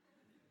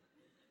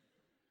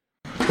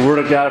The word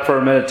of God for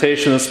our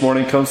meditation this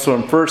morning comes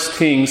from 1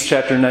 Kings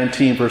chapter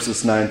 19,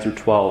 verses 9 through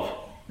 12.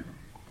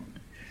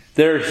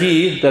 There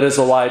he, that is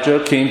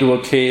Elijah, came to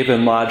a cave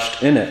and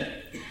lodged in it.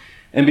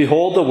 And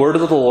behold, the word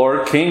of the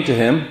Lord came to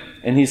him,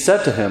 and he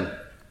said to him,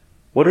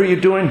 "What are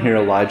you doing here,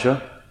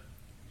 Elijah?"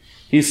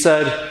 He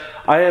said,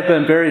 "I have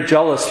been very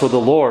jealous for the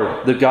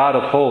Lord, the God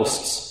of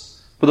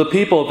hosts. For the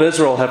people of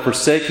Israel have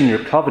forsaken your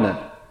covenant,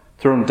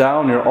 thrown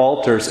down your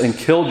altars, and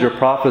killed your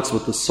prophets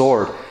with the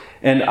sword.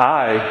 And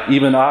I,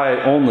 even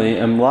I only,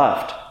 am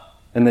left,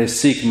 and they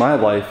seek my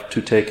life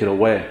to take it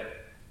away."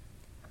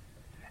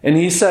 And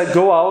he said,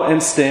 "Go out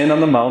and stand on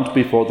the mount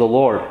before the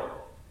Lord."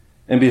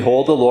 And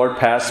behold, the Lord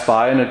passed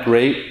by in a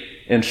great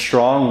and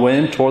strong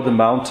wind toward the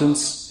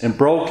mountains, and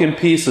broke in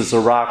pieces the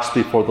rocks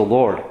before the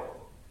Lord.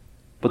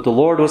 But the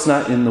Lord was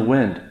not in the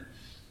wind.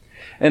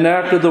 And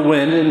after the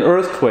wind, an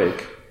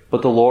earthquake,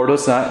 but the Lord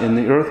was not in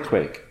the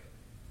earthquake.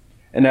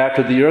 And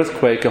after the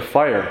earthquake, a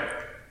fire,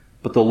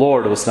 but the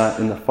Lord was not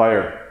in the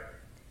fire.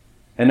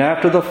 And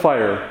after the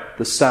fire,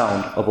 the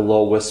sound of a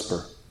low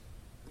whisper.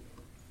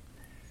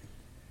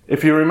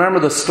 If you remember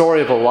the story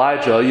of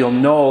Elijah, you'll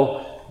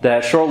know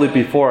that shortly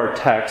before our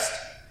text,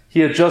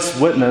 he had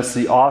just witnessed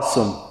the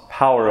awesome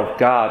power of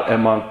God at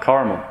Mount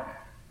Carmel.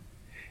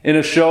 In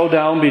a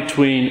showdown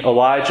between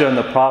Elijah and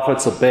the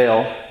prophets of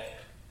Baal,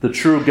 the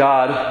true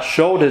God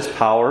showed his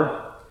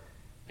power,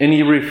 and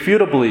he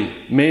irrefutably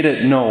made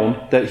it known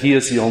that he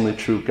is the only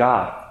true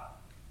God.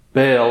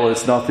 Baal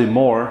is nothing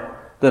more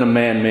than a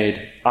man-made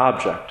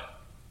object.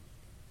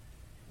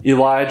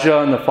 Elijah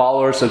and the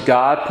followers of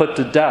God put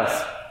to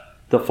death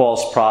the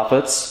false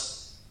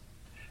prophets.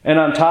 And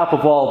on top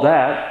of all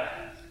that,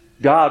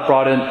 God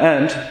brought an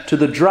end to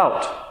the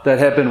drought that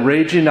had been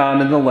raging on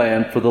in the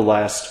land for the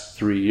last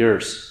 3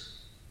 years.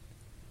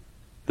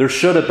 There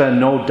should have been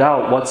no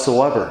doubt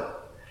whatsoever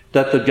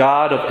that the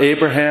God of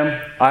Abraham,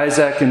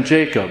 Isaac, and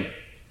Jacob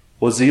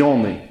was the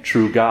only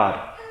true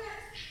God.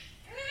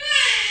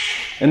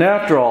 And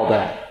after all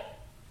that,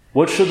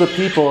 what should the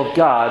people of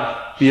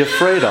God be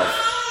afraid of?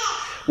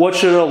 What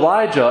should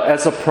Elijah,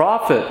 as a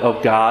prophet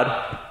of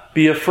God,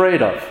 be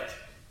afraid of?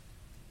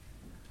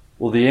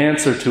 Well, the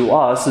answer to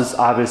us is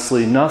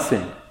obviously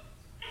nothing.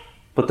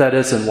 But that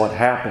isn't what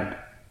happened.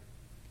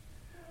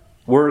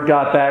 Word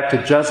got back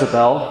to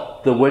Jezebel,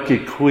 the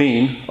wicked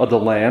queen of the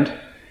land,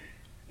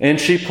 and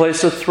she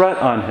placed a threat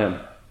on him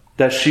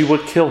that she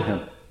would kill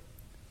him.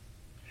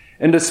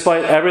 And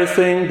despite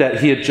everything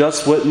that he had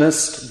just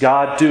witnessed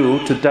God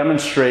do to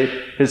demonstrate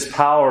his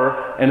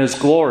power and his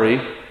glory,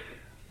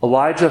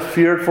 Elijah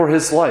feared for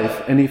his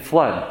life and he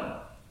fled.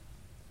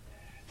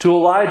 To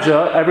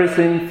Elijah,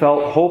 everything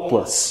felt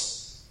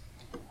hopeless.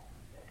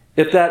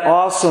 If that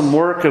awesome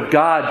work of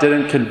God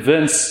didn't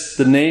convince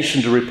the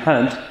nation to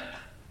repent,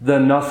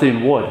 then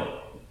nothing would.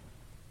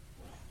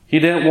 He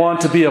didn't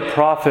want to be a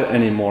prophet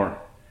anymore.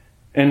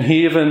 And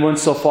he even went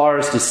so far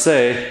as to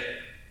say,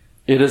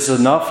 "It is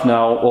enough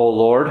now, O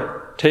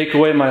Lord, take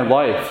away my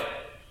life,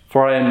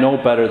 for I am no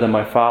better than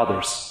my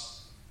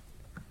fathers."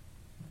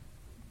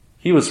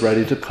 He was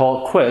ready to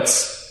call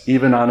quits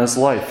even on his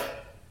life.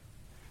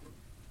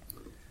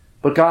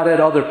 But God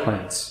had other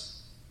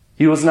plans.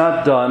 He was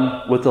not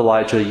done with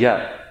Elijah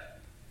yet.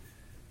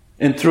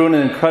 And through an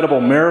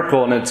incredible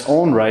miracle in its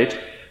own right,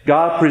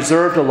 God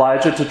preserved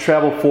Elijah to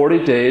travel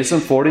 40 days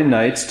and 40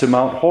 nights to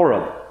Mount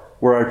Horeb,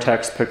 where our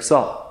text picks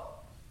up.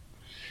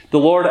 The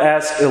Lord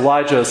asked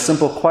Elijah a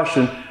simple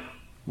question,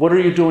 "What are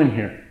you doing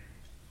here?"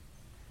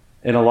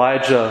 And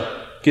Elijah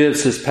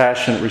gives his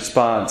passionate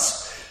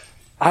response,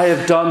 "I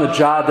have done the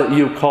job that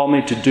you have called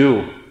me to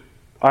do.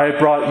 I have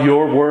brought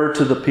your word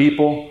to the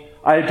people.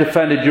 I have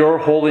defended your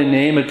holy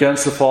name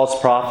against the false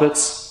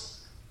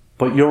prophets,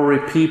 but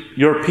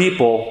your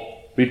people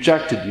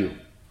rejected you.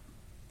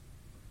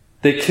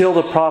 They kill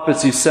the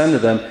prophets you send to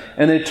them,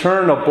 and they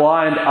turn a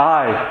blind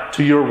eye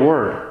to your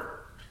word.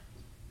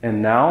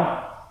 And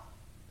now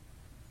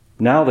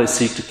they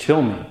seek to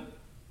kill me,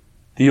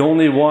 the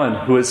only one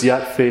who is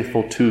yet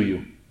faithful to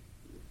you."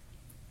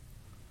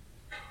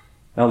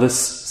 Now, this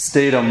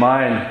state of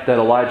mind that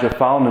Elijah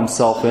found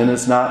himself in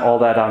is not all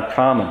that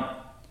uncommon.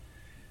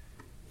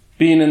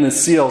 Being in the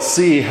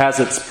CLC has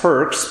its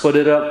perks, but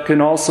it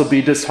can also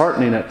be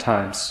disheartening at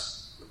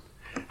times.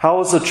 How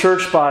is a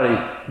church body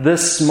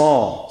this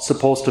small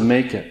supposed to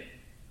make it?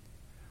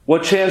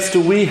 What chance do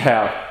we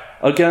have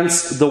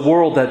against the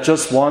world that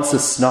just wants to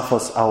snuff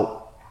us out?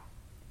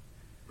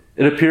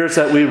 It appears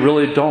that we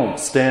really don't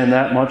stand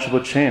that much of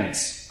a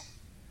chance.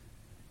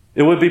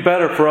 It would be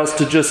better for us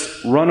to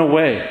just run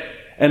away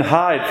and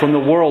hide from the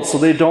world so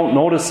they don't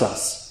notice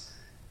us,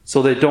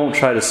 so they don't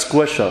try to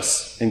squish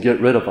us and get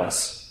rid of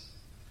us.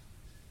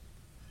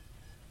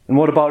 And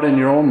what about in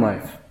your own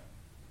life?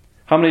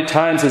 How many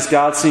times has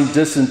God seemed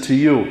distant to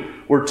you,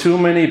 where too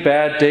many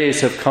bad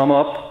days have come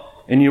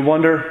up and you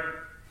wonder,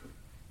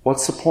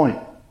 what's the point?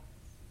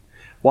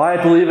 Why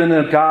believe in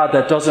a God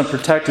that doesn't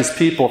protect his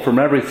people from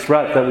every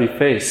threat that we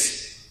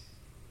face?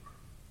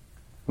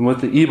 And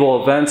with the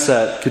evil events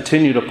that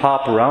continue to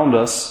pop up around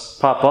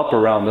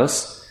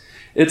us,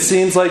 It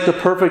seems like the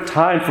perfect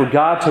time for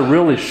God to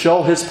really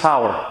show his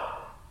power,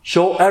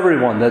 show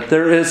everyone that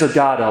there is a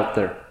God out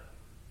there.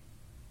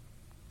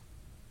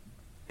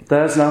 But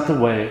that is not the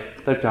way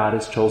that God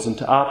has chosen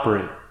to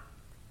operate.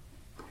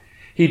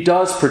 He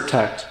does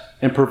protect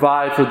and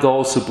provide for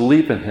those who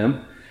believe in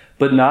him,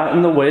 but not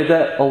in the way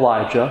that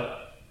Elijah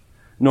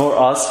nor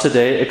us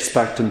today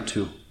expect him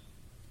to.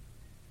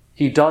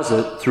 He does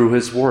it through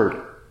his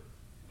word.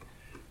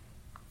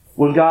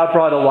 When God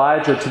brought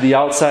Elijah to the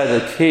outside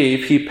of the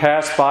cave, he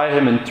passed by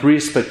him in 3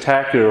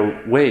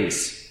 spectacular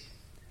ways: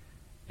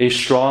 a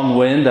strong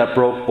wind that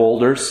broke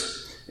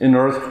boulders, an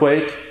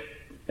earthquake,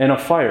 and a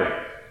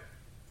fire.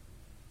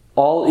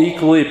 All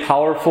equally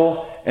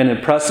powerful and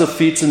impressive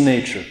feats in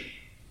nature,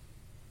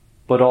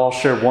 but all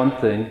share one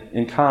thing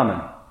in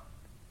common.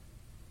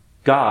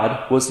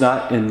 God was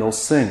not in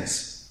those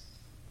things.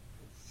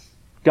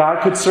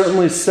 God could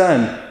certainly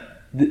send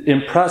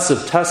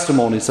impressive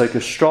testimonies like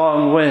a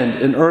strong wind,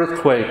 an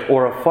earthquake,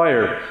 or a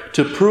fire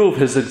to prove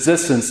his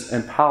existence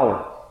and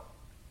power.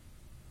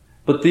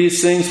 But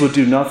these things would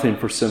do nothing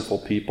for sinful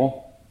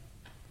people.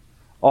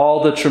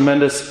 All the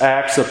tremendous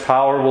acts of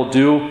power will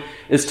do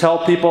is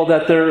tell people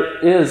that there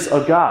is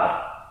a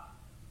God,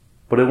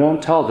 but it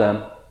won't tell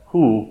them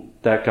who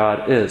that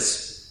God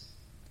is.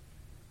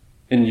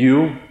 And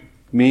you,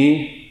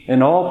 me,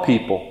 and all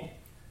people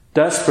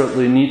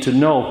desperately need to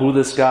know who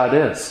this God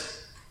is.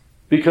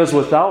 Because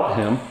without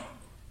him,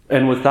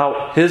 and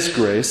without his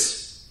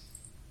grace,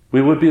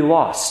 we would be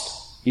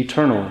lost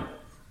eternally.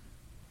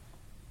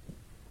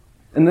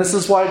 And this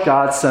is why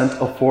God sent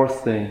a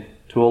 4th thing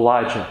to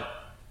Elijah: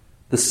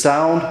 the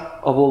sound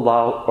of a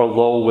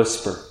low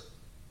whisper,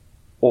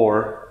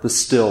 or the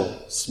still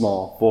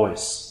small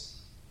voice.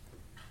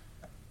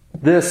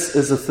 This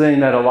is the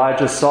thing that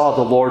Elijah saw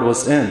the Lord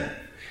was in.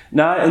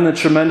 Not in the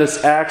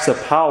tremendous acts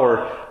of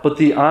power, but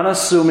the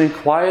unassuming,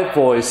 quiet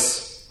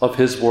voice of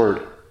his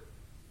word.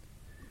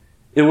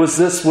 It was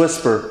this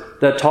whisper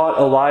that taught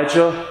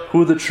Elijah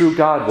who the true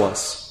God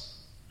was.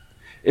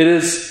 It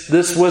is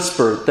this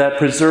whisper that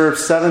preserved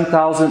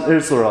 7,000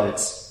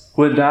 Israelites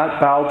who had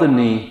not bowed the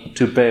knee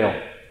to Baal.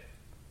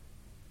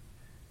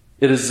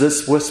 It is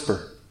this whisper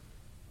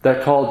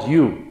that called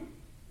you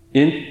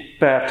in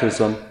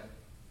baptism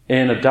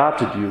and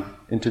adopted you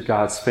into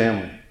God's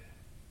family.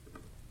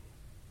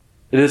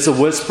 It is a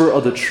whisper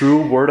of the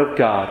true Word of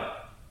God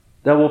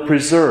that will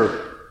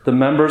preserve the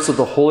members of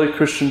the Holy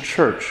Christian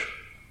Church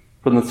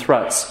from the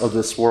threats of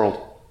this world.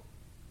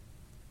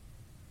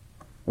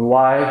 And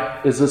why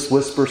is this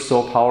whisper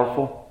so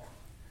powerful?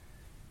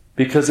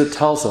 Because it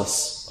tells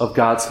us of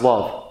God's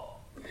love.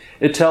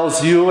 It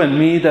tells you and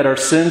me that our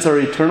sins are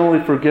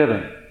eternally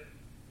forgiven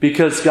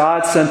because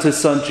God sent his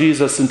Son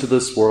Jesus into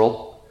this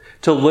world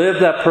to live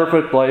that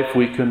perfect life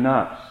we could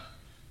not.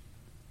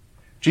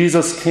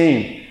 Jesus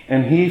came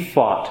and he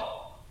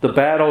fought the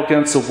battle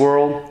against the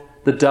world,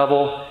 the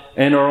devil,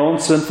 and our own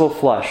sinful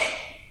flesh.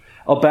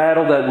 A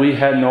battle that we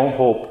had no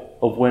hope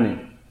of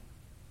winning.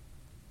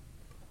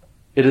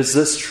 It is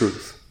this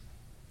truth: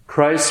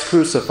 Christ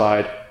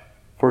crucified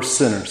for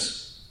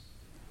sinners.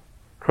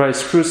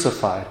 Christ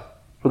crucified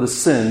for the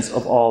sins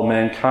of all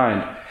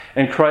mankind.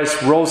 And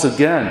Christ rose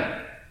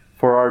again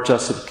for our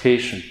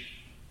justification.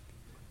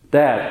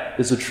 That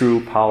is the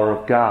true power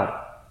of God.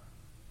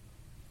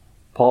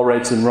 Paul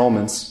writes in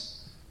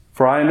Romans,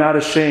 "For I am not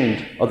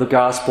ashamed of the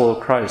gospel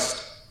of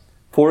Christ,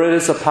 for it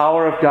is the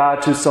power of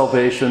God to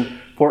salvation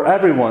for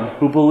everyone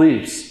who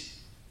believes,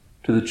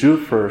 to the Jew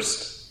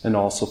first, and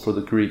also for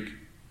the Greek."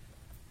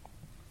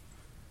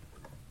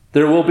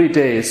 There will be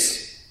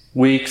days,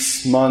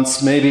 weeks,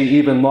 months, maybe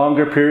even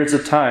longer periods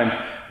of time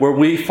where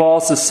we fall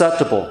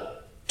susceptible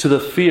to the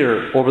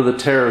fear over the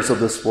terrors of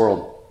this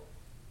world.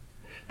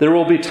 There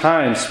will be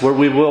times where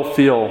we will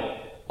feel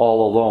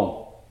all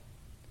alone.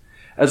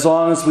 As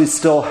long as we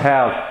still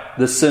have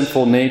the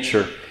sinful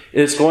nature,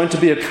 it's going to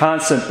be a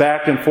constant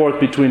back and forth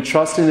between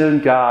trusting in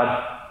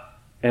God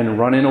and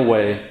running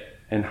away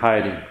and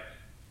hiding.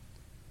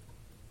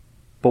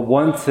 But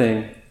one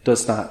thing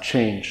does not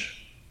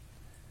change: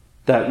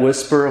 that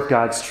whisper of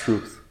God's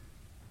truth.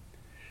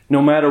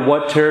 No matter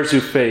what terrors you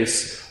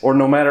face, or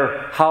no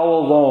matter how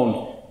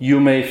alone you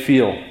may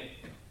feel,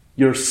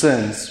 your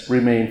sins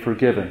remain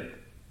forgiven.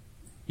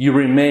 You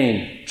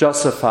remain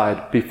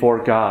justified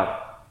before God.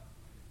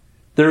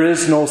 There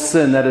is no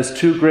sin that is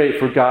too great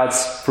for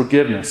God's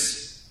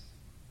forgiveness.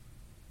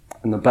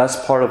 And the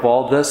best part of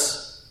all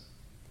this,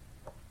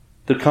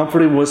 the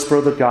comforting whisper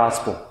of the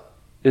gospel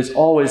is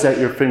always at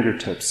your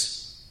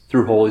fingertips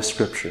through Holy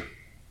Scripture.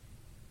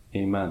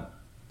 Amen.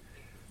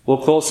 We'll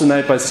close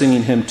tonight by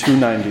singing hymn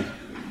 290.